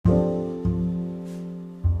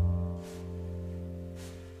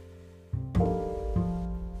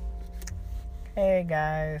Hey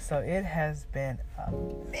guys, so it has been a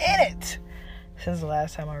minute since the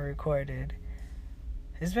last time I recorded.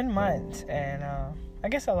 It's been months, and I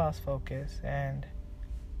guess I lost focus, and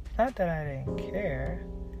not that I didn't care.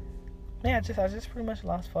 Yeah, I just pretty much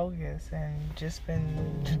lost focus and just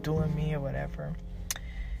been doing me or whatever.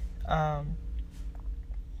 But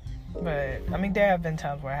I mean, there have been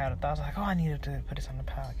times where I had thoughts like, I needed to put this on the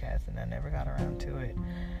podcast, and I never got around to it.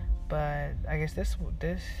 But I guess this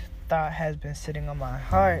thought has been sitting on my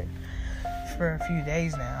heart for a few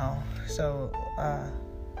days now. So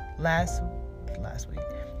last week,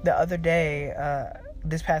 the other day,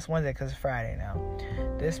 this past Wednesday, because it's Friday now.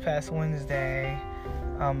 This past Wednesday,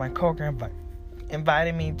 my coworker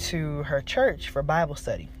invited me to her church for Bible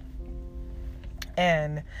study.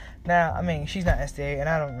 And now, I mean, she's not SDA, and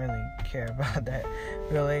I don't really care about that,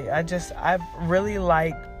 really. I really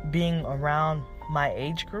like being around my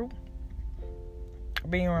age group.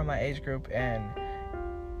 And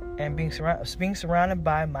being surrounded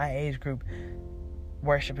by my age group,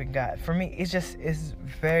 worshiping God. For me, it's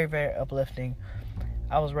very, very uplifting.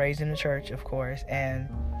 I was raised in the church, of course, and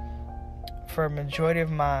for a majority of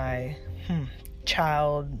my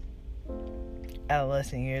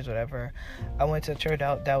adolescent years, whatever, I went to a church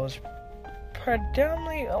that was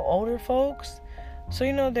predominantly older folks. So,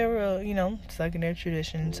 they were, stuck in their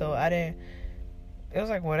tradition. So it was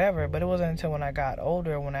like whatever, but it wasn't until when I got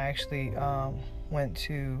older when I actually went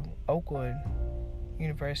to Oakwood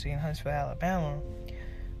University in Huntsville, Alabama,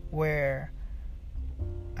 where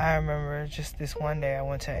I remember just this one day I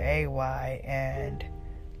went to AY and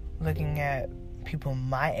looking at people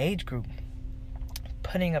my age group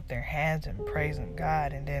putting up their hands and praising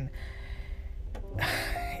God, and then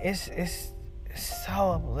it's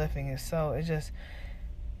so uplifting. It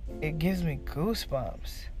gives me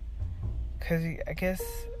goosebumps. Because I guess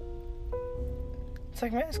it's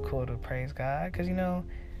like, man, it's cool to praise God. Because,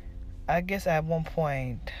 I guess at one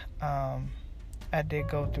point, I did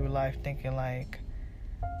go through life thinking like,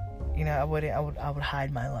 I would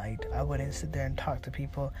hide my light. I wouldn't sit there and talk to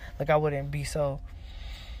people. Like, I wouldn't be so,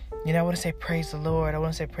 I wouldn't say praise the Lord. I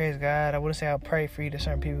wouldn't say praise God. I wouldn't say I'll pray for you to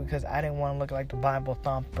certain people because I didn't want to look like the Bible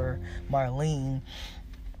thumper Marlene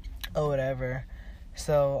or whatever.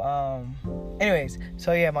 So, anyways,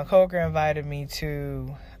 my coworker invited me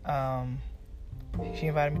to, she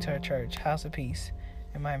invited me to her church, House of Peace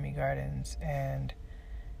in Miami Gardens, and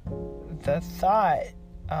the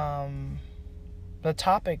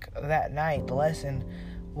topic that night, the lesson,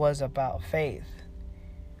 was about faith.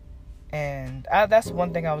 And that's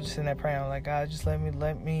one thing I was just in there praying. I was like, God, just let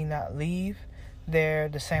me not leave there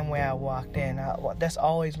the same way I walked in. That's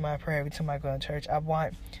always my prayer every time I go to church.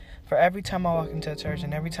 For every time I walk into a church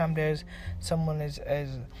and every time there's someone is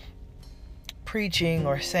preaching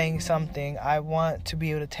or saying something, I want to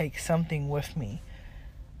be able to take something with me.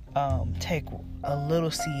 Take a little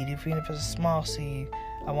seed, even if it's a small seed.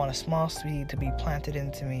 I want a small seed to be planted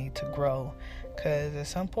into me to grow, because at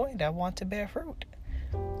some point I want to bear fruit.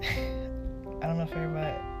 I don't know if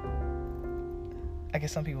everybody, I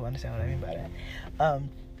guess some people understand what I mean by that.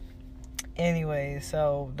 Anyway,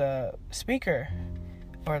 so the speaker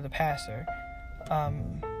or the pastor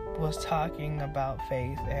was talking about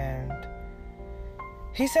faith, and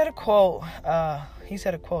he said a quote. He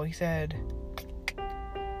said,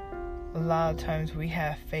 a lot of times we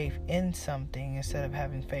have faith in something instead of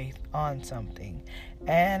having faith on something.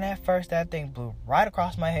 And at first that thing blew right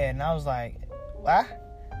across my head, and I was like, what?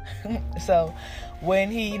 So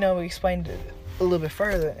when he, explained it a little bit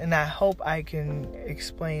further, and I hope I can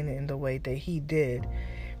explain it in the way that he did,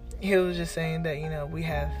 he was just saying that, we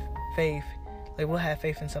have faith, like we'll have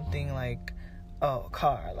faith in something like a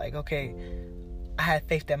car. Like, okay, I have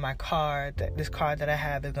faith that my car, that this car that I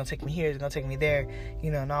have is going to take me here, it's going to take me there,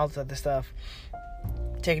 and all this other stuff,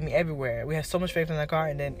 taking me everywhere. We have so much faith in that car,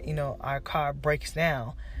 and then, our car breaks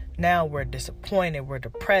down. Now we're disappointed, we're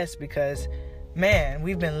depressed because, man,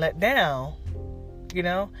 we've been let down,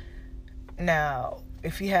 Now,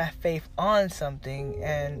 if you have faith on something,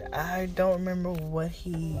 and I don't remember what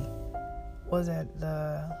he was at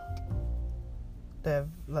the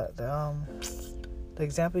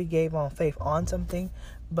example he gave on faith on something,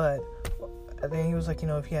 but then he was like,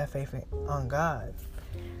 if you have faith on God,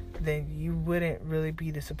 then you wouldn't really be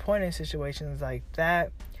disappointed in situations like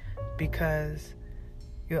that, because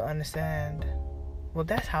you'll understand. Well,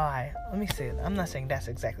 that's how let me say it. I'm not saying that's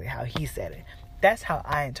exactly how he said it. That's how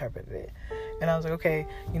I interpreted it. And I was like, okay,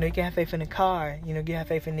 you can have faith in a car. You can have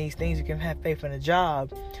faith in these things. You can have faith in a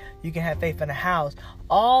job. You can have faith in a house.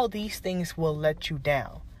 All these things will let you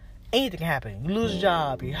down. Anything can happen. You lose a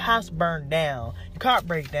job, your house burned down, your car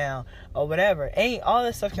breaks down, or whatever. All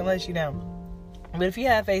that stuff can let you down. But if you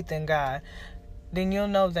have faith in God, then you'll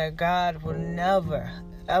know that God will never,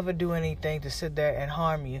 ever do anything to sit there and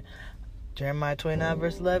harm you. Jeremiah 29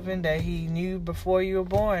 verse 11, that he knew before you were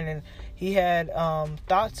born, and he had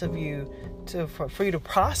thoughts of you for you to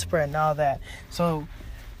prosper and all that. So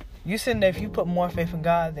you sitting there, if you put more faith in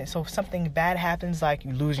God, then so if something bad happens, like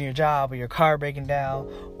you losing your job or your car breaking down,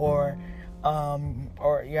 or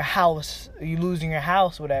your house, you losing your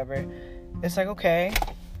house, whatever, it's like, okay,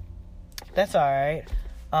 that's all right.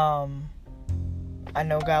 I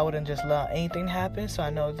know God wouldn't just allow anything to happen, so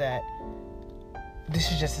I know that this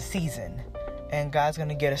is just a season, and God's going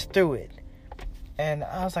to get us through it. And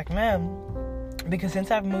I was like, man, because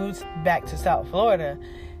since I've moved back to South Florida,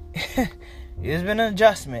 it's been an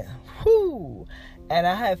adjustment. Whew. And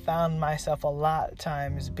I have found myself a lot of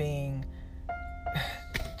times being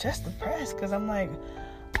just depressed, because I'm like,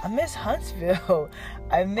 I miss Huntsville.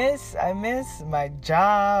 I miss my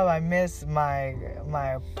job. I miss my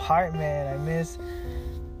apartment. I miss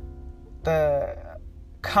the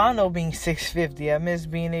condo being $650. I miss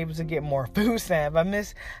being able to get more food stamps. I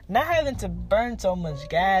miss not having to burn so much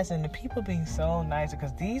gas, and the people being so nice.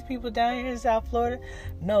 Because these people down here in South Florida,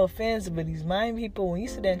 no offense, but these Miami people, when you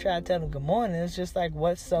sit there and try to tell them good morning, it's just like,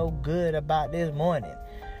 what's so good about this morning?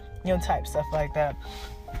 Type stuff like that.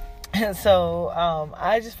 And so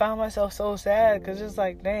I just found myself so sad, because it's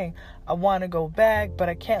like, dang, I want to go back, but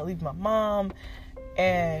I can't leave my mom.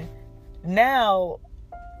 And now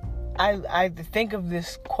I think of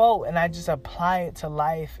this quote, and I just apply it to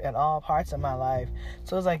life in all parts of my life.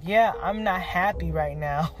 So it's like, yeah, I'm not happy right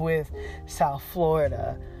now with South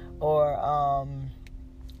Florida or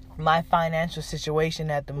my financial situation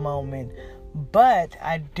at the moment, but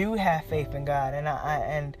I do have faith in God, and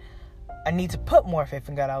I need to put more faith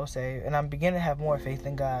in God, I would say. And I'm beginning to have more faith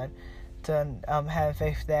in God, to have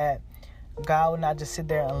faith that God will not just sit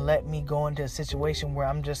there and let me go into a situation where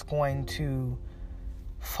I'm just going to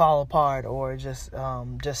fall apart or just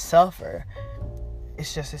suffer.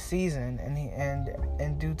 It's just a season, and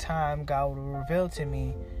in due time, God will reveal to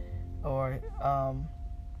me, or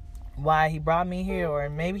why He brought me here, or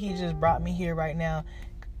maybe He just brought me here right now.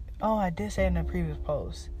 Oh, I did say in a previous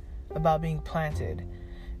post about being planted.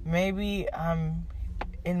 Maybe I'm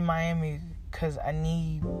in Miami because I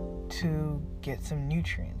need to get some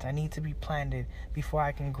nutrients. I need to be planted before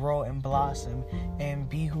I can grow and blossom and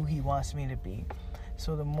be who He wants me to be.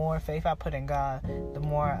 So the more faith I put in God, the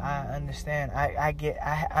more I understand.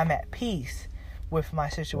 I'm at peace with my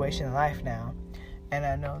situation in life now. And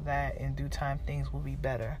I know that in due time, things will be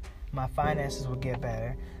better. My finances will get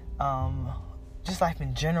better. Just life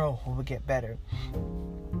in general will get better.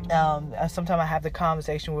 Sometimes I have the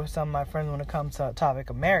conversation with some of my friends when it comes to the topic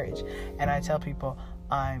of marriage, and I tell people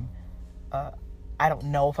I don't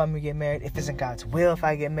know if I'm gonna get married, if it's in God's will if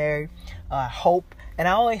I get married. I hope, and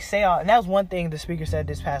I always say, and that was one thing the speaker said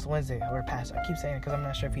this past Wednesday, or pastor. I keep saying it because I'm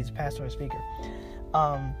not sure if he's a pastor or a speaker.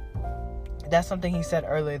 That's something he said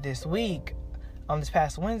earlier this week, on this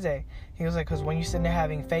past Wednesday. He was like, because when you're sitting there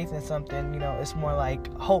having faith in something, it's more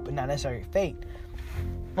like hope and not necessarily faith.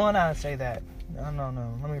 Well, not to say that.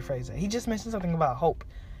 No. Let me rephrase that. He just mentioned something about hope.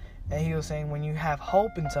 And he was saying when you have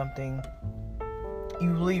hope in something,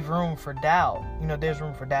 you leave room for doubt. There's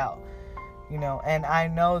room for doubt. And I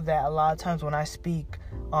know that a lot of times when I speak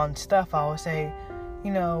on stuff, I will say,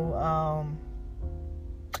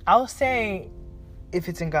 I'll say if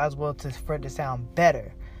it's in God's will for it to sound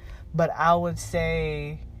better. But I would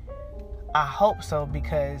say I hope so,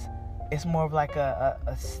 because it's more of like a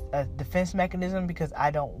defense mechanism, because I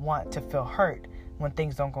don't want to feel hurt when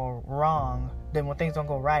things don't go wrong, then when things don't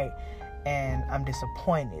go right, and I'm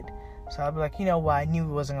disappointed. So I'll be like, I knew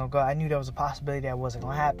it wasn't going to go. I knew there was a possibility that wasn't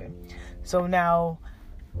going to happen. So now,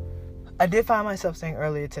 I did find myself saying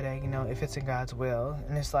earlier today, if it's in God's will.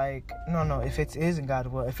 And it's like, no, if it is in God's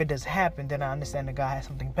will, if it doesn't happen, then I understand that God has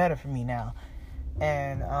something better for me now.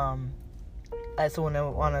 And so when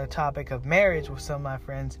on the topic of marriage with some of my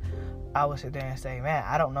friends, I would sit there and say, man,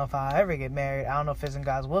 I don't know if I'll ever get married. I don't know if it's in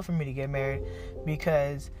God's will for me to get married,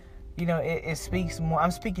 because it speaks more.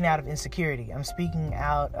 I'm speaking out of insecurity. I'm speaking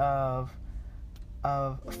out of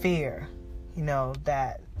fear.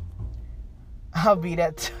 That I'll be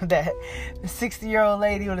that 60-year-old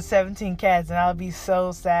lady with the 17 cats, and I'll be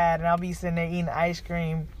so sad, and I'll be sitting there eating ice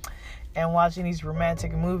cream and watching these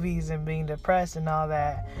romantic movies and being depressed and all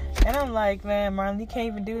that. And I'm like, man, Marlon, you can't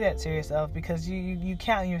even do that to yourself, because you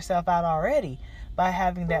counting yourself out already by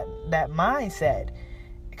having that mindset.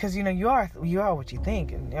 Because you are what you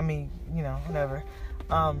think. And I mean, whatever.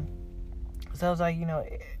 So I was like,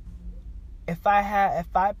 if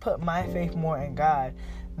I put my faith more in God,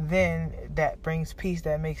 then that brings peace.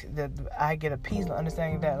 That makes that I get a peace of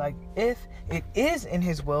understanding that, like, if it is in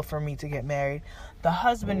his will for me to get married, the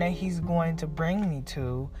husband that he's going to bring me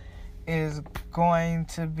to is going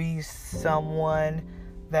to be someone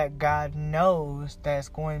that God knows that's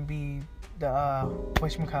going to be the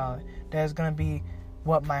that's going to be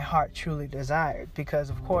what my heart truly desired. Because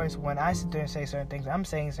of course, when I sit there and say certain things, I'm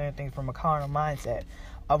saying certain things from a carnal mindset.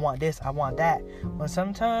 I want this, I want that. But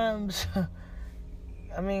sometimes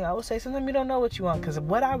I would say sometimes you don't know what you want. Because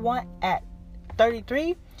what I want at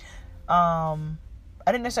 33, I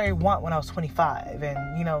didn't necessarily want when I was 25,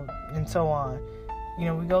 and so on.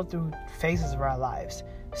 We go through phases of our lives.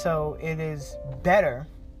 So it is better,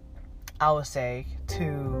 I would say,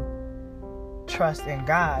 to trust in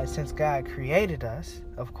God, since God created us,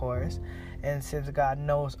 of course, and since God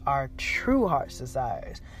knows our true heart's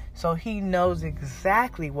desires. So he knows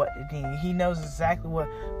exactly what to need. He knows exactly what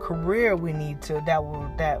career we need that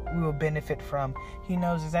we will benefit from. He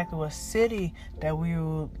knows exactly what city that we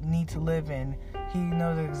will need to live in. He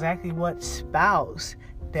knows exactly what spouse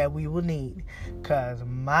that we will need. Because,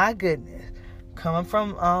 my goodness, coming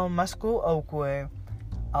from my school, Oakwood,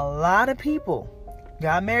 a lot of people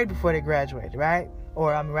got married before they graduated, right?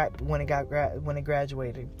 Or right when they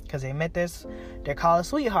graduated, because they met their college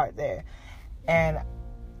sweetheart there. And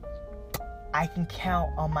I can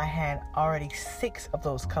count on my hand already 6 of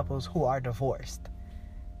those couples who are divorced.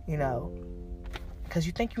 Because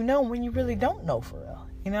you think you know when you really don't know for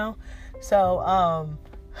real. So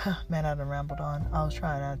man, I done rambled on. I was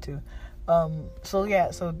trying not to. So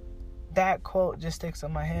that quote just sticks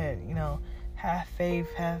in my head. Have faith.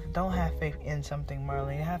 Don't have faith in something,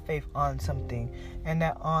 Marlene. Have faith on something, and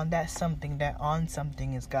that on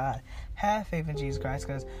something is God. Have faith in Jesus Christ,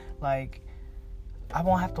 because I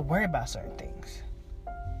won't have to worry about certain things,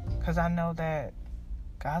 because I know that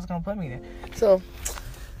God's gonna put me there. So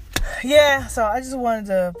yeah. So I just wanted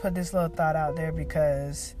to put this little thought out there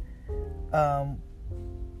because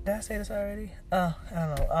did I say this already? I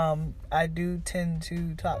don't know. I do tend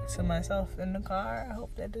to talk to myself in the car. I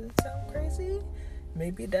hope that doesn't sound crazy.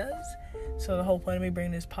 Maybe it does. So the whole point of me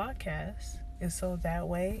bringing this podcast is so that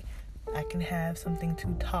way I can have something to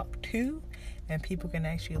talk to and people can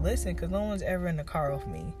actually listen, because no one's ever in the car with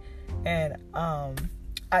me. And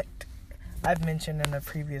I've mentioned in a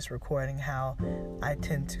previous recording how I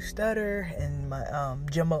tend to stutter and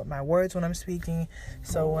jumble up my words when I'm speaking.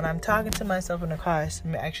 So when I'm talking to myself in the car, it's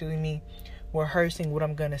actually me rehearsing what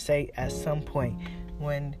I'm going to say at some point,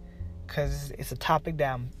 because it's a topic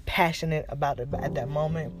that I'm passionate about at that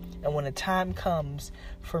moment. And when the time comes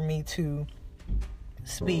for me to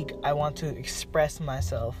speak, I want to express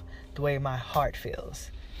myself the way my heart feels.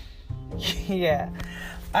 Yeah.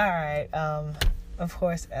 All right. Of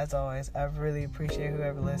course, as always, I really appreciate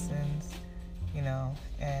whoever listens,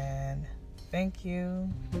 and thank you,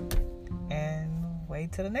 and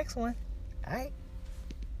wait till the next one. All right.